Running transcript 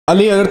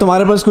अली, अगर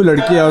तुम्हारे पास कोई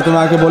लड़की है और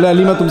तुम्हें आके बोले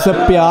अली मैं तुमसे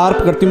प्यार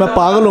करती हूँ, मैं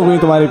पागल हो गई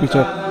तुम्हारे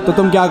पीछे, तो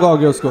तुम क्या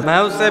कहोगे उसको? मैं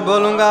उससे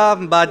बोलूँगा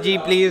बाजी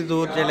प्लीज़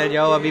दूर चले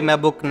जाओ, अभी मैं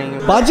बुक नहीं हूँ।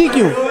 बाजी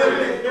क्यों?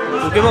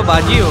 क्योंकि वो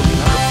बाजी होगी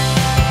ना।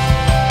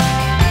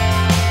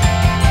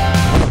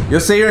 You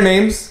say your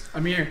names.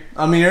 Amir.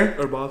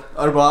 Arbab.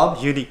 Arbab.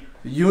 Uni?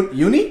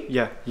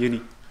 Yeah,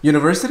 uni.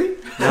 University?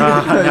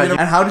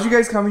 And how did you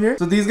guys come here?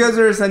 So these guys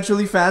are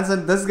essentially fans,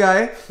 and this guy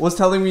was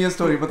telling me a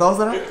story. Batao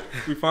zara.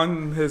 We found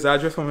his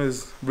address from his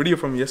video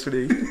from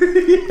yesterday.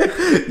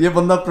 ये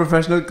बंदा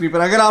professional creeper.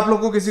 अगर आप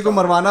लोगों को किसी को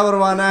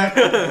मरवाना है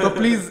तो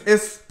प्लीज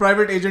इस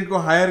प्राइवेट एजेंट को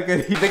हायर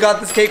करिए। They got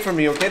this cake for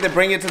me, okay? They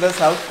bring it to this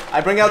house. I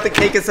bring out the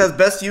cake. It says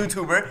best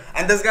YouTuber,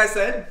 and this guy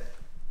said,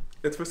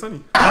 "It's for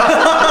Sunny."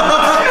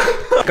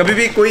 कभी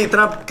भी कोई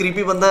इतना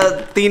creepy बंदा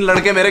 3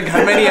 लड़के मेरे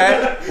घर में नहीं आए,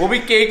 वो भी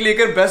केक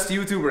लेकर बेस्ट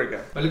यूट्यूबर का।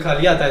 पहले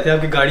खाली आता थे,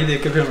 आपकी गाड़ी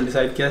देख के फिर हम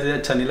डिसाइड किया से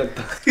अच्छा नहीं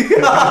लगता।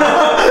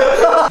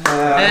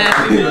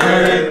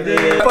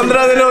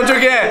 15 दिन हो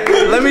चुके हैं।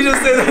 Let me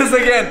just say this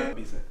again.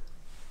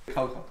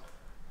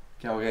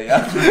 क्या हो गया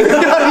यार?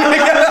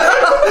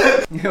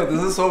 Yo,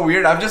 this is so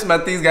weird. I've just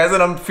met these guys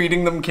and I'm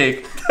feeding them cake.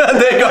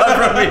 They got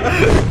from me.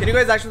 Can you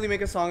guys actually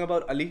make a song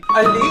about Ali?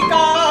 Ali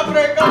का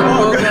breakup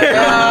हो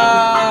गया,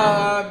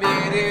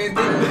 मेरे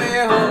दिल में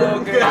हो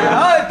गया,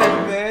 दिल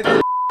में।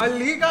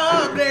 अली का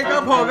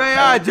ब्रेकअप हो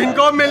गया,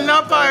 जिनको मिल ना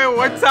पाए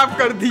व्हाट्सएप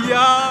कर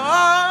दिया।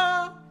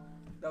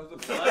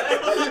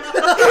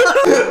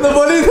 The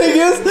funny thing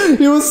is,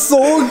 he was so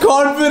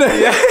confident.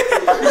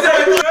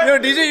 Yo,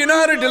 DJ, you know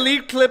how to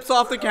delete clips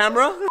off the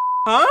camera?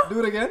 Huh? Do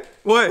it again.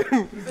 What?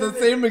 It's the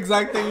same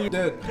exact thing you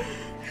did.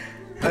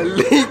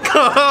 Ali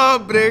का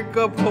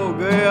breakup हो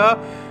गया,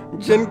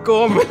 जिनको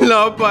मिल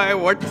ना पाए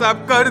WhatsApp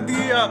कर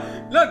दिया।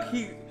 Look,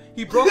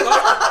 he broke up.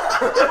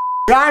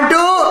 Round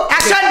 2,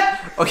 action!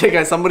 Okay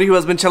guys, somebody who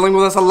has been chilling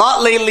with us a lot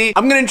lately.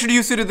 I'm gonna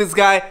introduce you to this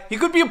guy. He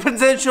could be a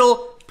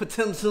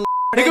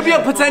he could be a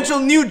potential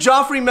new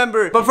Jafry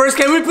member. But first,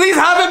 can we please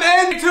have him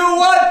in 2,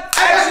 1,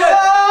 action!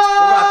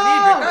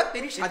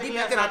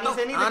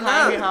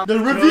 The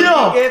reveal!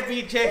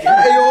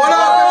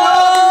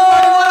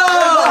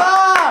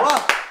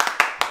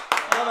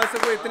 वैसे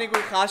कोई इतनी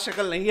कोई खास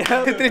शक्ल नहीं है,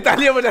 इतनी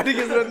तालियां बजाने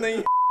की जरूरत नहीं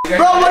है।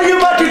 Bro, what are you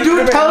about to do?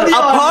 Tell the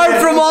Apart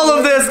from all of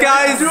this,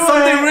 guys,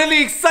 something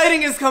really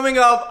exciting is coming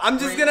up. I'm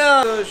just gonna.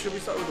 Should we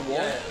start with the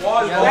wall?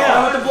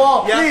 Yeah, with the ball,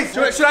 please.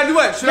 Should I do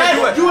it? Should I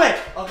do it? Do it.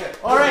 Okay.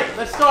 All right,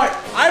 let's start.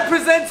 I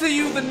present to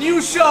you the new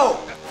show.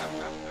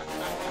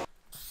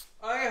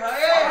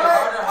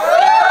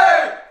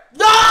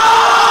 No!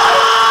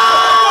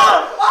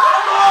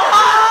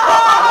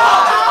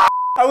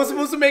 I was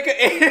supposed to make an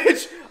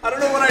age. I don't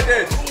know what I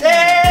did.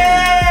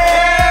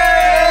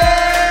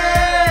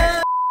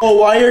 Oh,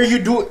 why are you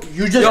doing?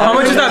 You just. Yo, how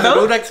much is that belt?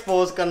 जरूर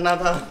expose करना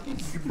था।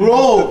 Bro,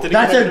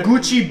 that's a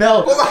Gucci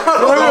belt. No.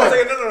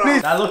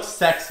 Please. That looks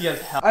sexy as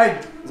hell.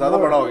 ज़्यादा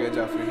बड़ा हो गया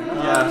Jafry।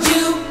 Yeah.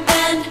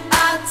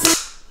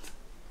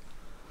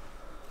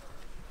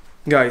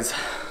 Guys,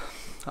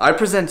 I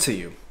present to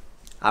you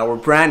our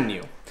brand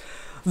new,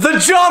 the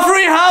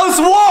Jafry House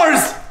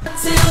Wars.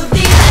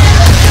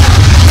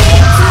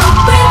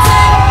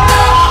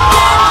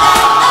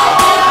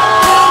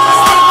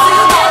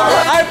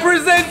 I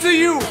present to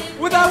you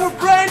with our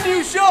brand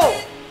new show,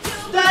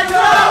 the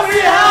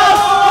Jafry House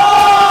Wars.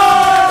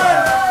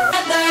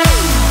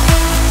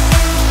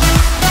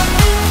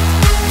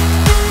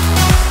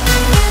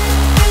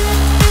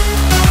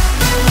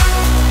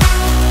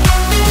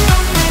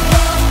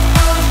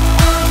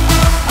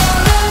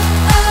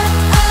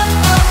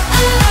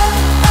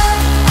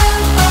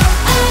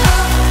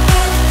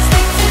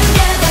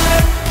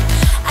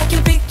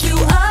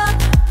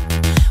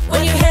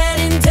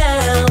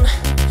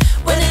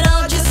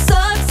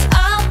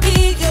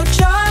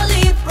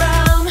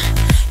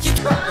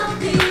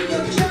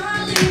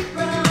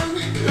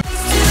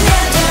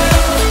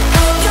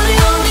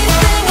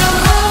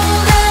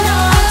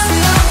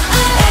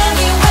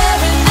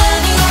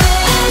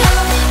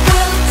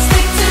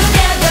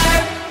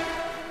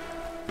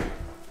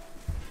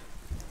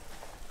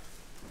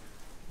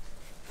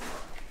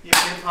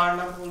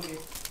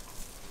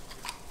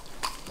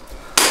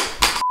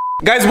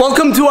 Guys,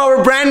 welcome to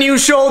our brand new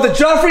show, the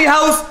Jafry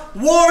House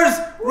Wars,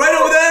 right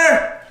over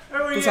there.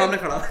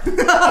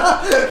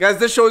 Guys,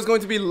 this show is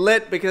going to be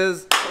lit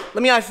because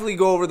let me actually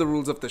go over the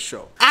rules of this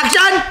show.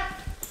 Action!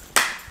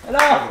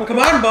 Hello. Come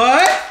on,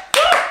 boy.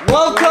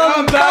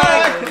 Welcome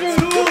back to the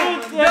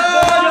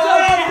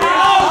Jafry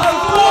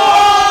House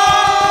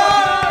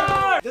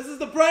Wars! This is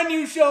the brand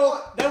new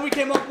show that we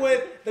came up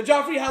with, the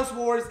Jafry House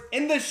Wars.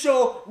 In this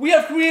show, we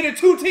have created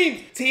 2 teams.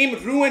 Team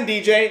Ruin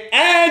DJ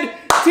and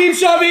Team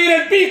Shahveer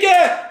and PK.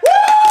 Woo!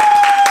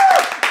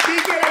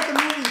 PK like the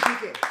movie,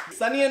 PK.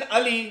 Sunny and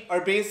Ali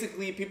are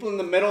basically people in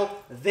the middle.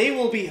 They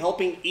will be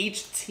helping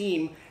each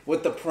team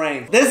with the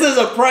prank. This is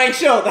a prank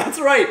show, that's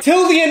right.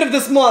 Till the end of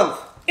this month,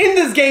 in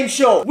this game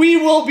show, we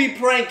will be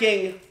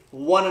pranking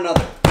one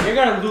another. You're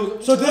gonna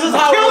lose. So this is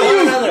how Kill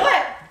you!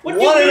 What? What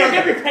do you mean you're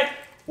gonna be pranked?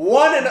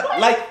 one and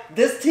like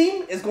this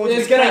team is going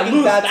to be gonna pranking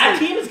lose. that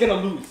team is gonna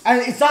lose.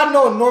 And it's not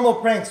no normal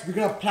pranks. We're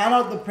gonna plan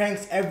out the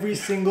pranks every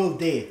single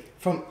day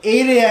from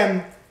 8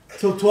 a.m.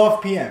 till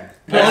 12 p.m.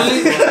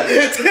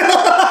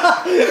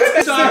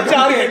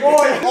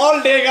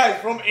 All day,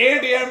 guys, from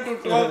 8 a.m. to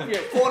 12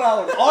 p.m. 4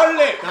 hours, all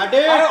day.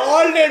 I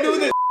all day do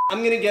this.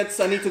 I'm gonna get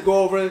Sunny to go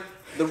over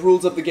the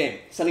rules of the game.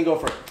 Sunny, go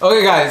for it.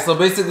 Okay, guys. So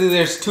basically,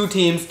 there's two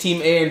teams,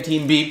 Team A and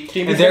Team B.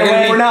 And they're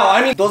gonna for now.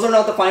 I mean, those are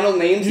not the final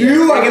names.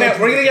 We're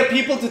gonna get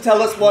people to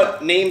tell us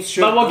what names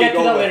should. But we'll get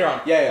to that later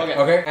on.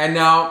 Yeah. Okay. And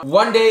now,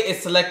 one day is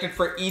selected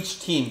for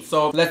each team.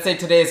 So let's say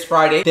today is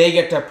Friday. They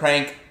get to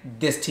prank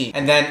this team.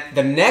 And then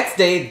the next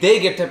day, they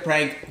get to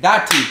prank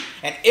that team.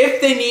 And if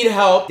they need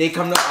help, they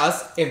come to us.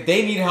 If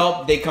they need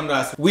help, they come to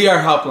us. We are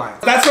helplines.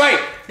 That's right.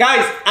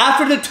 Guys,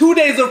 after the 2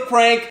 days of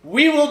prank,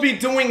 we will be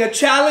doing a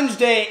challenge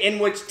day in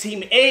which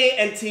Team A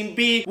and Team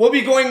B will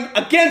be going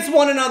against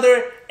one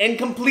another and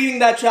completing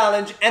that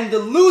challenge. And the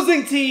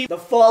losing team, the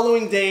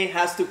following day,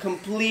 has to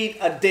complete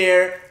a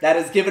dare that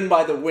is given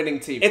by the winning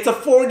team. It's a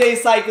 4-day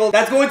cycle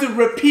that's going to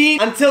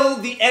repeat until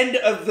the end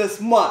of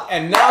this month.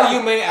 And now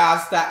you may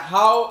ask that,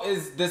 how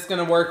is this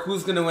gonna work?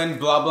 Who's gonna win?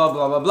 Blah, blah,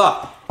 blah, blah,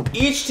 blah.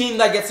 Each team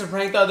that gets to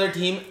prank the other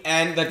team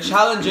and the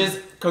challenges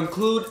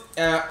conclude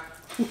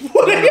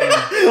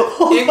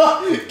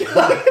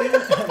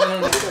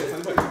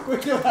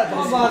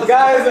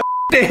Guys,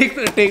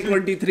 take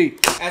 23.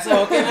 ऐसा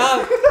होके ना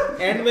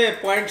end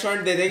में point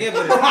short दे देंगे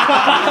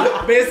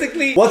फिर.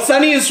 Basically, what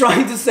Sunny is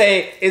trying to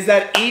say is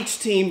that each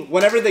team,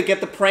 whenever they get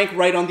the prank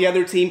right on the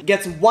other team,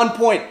 gets 1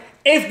 point.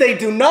 If they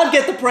do not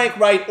get the prank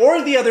right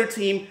or the other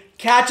team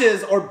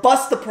catches or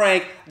busts the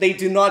prank, they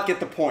do not get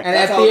the point. And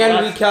that's at the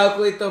end, we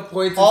calculate the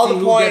points and see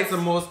who gets the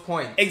most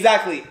points.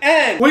 Exactly.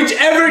 And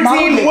whichever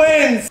team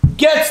wins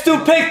gets to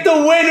pick the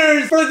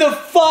winners for the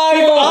 5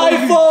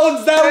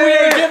 iPhones that we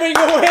are giving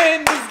away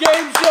in this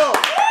game show.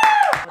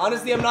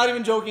 Honestly, I'm not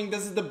even joking.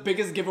 This is the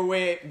biggest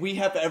giveaway we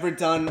have ever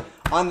done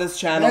on this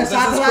channel. This is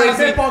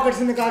crazy.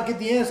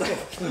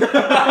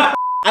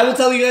 I will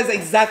tell you guys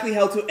exactly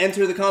how to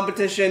enter the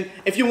competition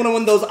if you want to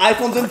win those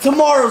iPhones in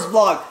tomorrow's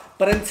vlog.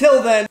 But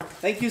until then,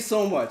 thank you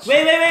so much.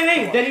 Wait.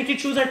 Then you can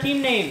choose our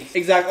team names.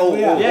 Exactly. Oh,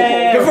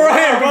 yeah.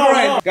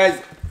 Beforehand. Guys,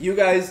 you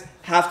guys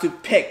have to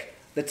pick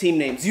the team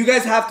names. You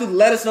guys have to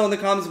let us know in the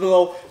comments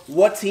below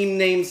what team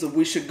names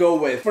we should go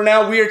with. For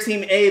now, we are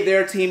Team A,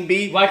 they're Team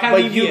B. Why can't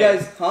we be you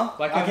guys, huh?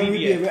 Why can't we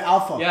be We're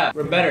alpha. Yeah,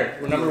 we're better.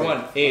 We're number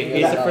 1.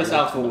 A is the first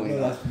alpha.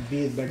 No, B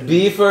is better.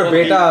 B for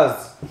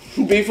betas.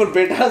 B for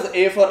betas,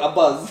 A for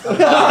Abbas.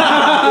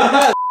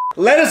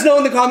 Let us know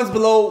in the comments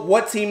below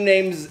what team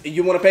names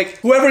you want to pick.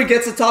 Whoever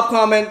gets the top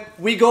comment,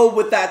 we go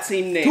with that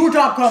team name. 2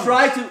 top comments.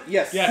 Try to,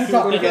 yes. Yeah, 2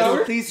 top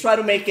comments. Please try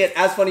to make it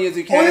as funny as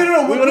you can. Oh,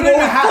 no. We're gonna go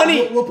with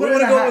funny. We'll put it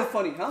in a hat. With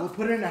funny, huh? We'll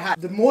put it in a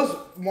hat. The most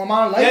amount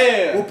of likes,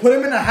 Yeah. we'll put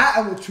him in a hat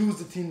and we'll choose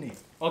the team name.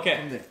 Okay.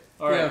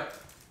 Alright.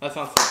 That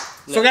sounds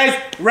good. So guys,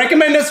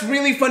 recommend us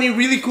really funny,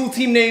 really cool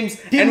team names,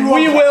 and Rosa.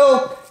 we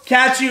will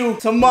catch you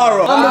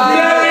tomorrow on the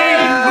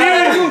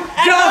very new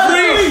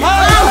Jafry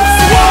House.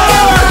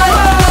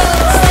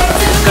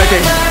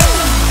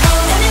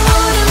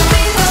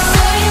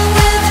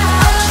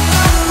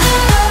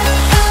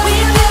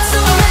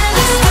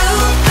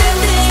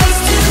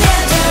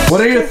 What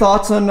are your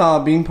thoughts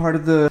on being part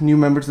of the new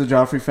members of the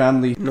Jafry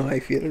family? No, I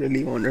feel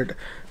really honored.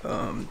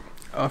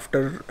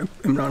 After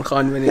Imran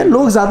Khan winning.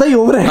 लोग ज़्यादा ही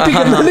overacting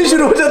करने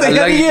शुरू हो जाते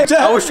हैं.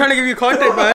 I was trying to give you content, man.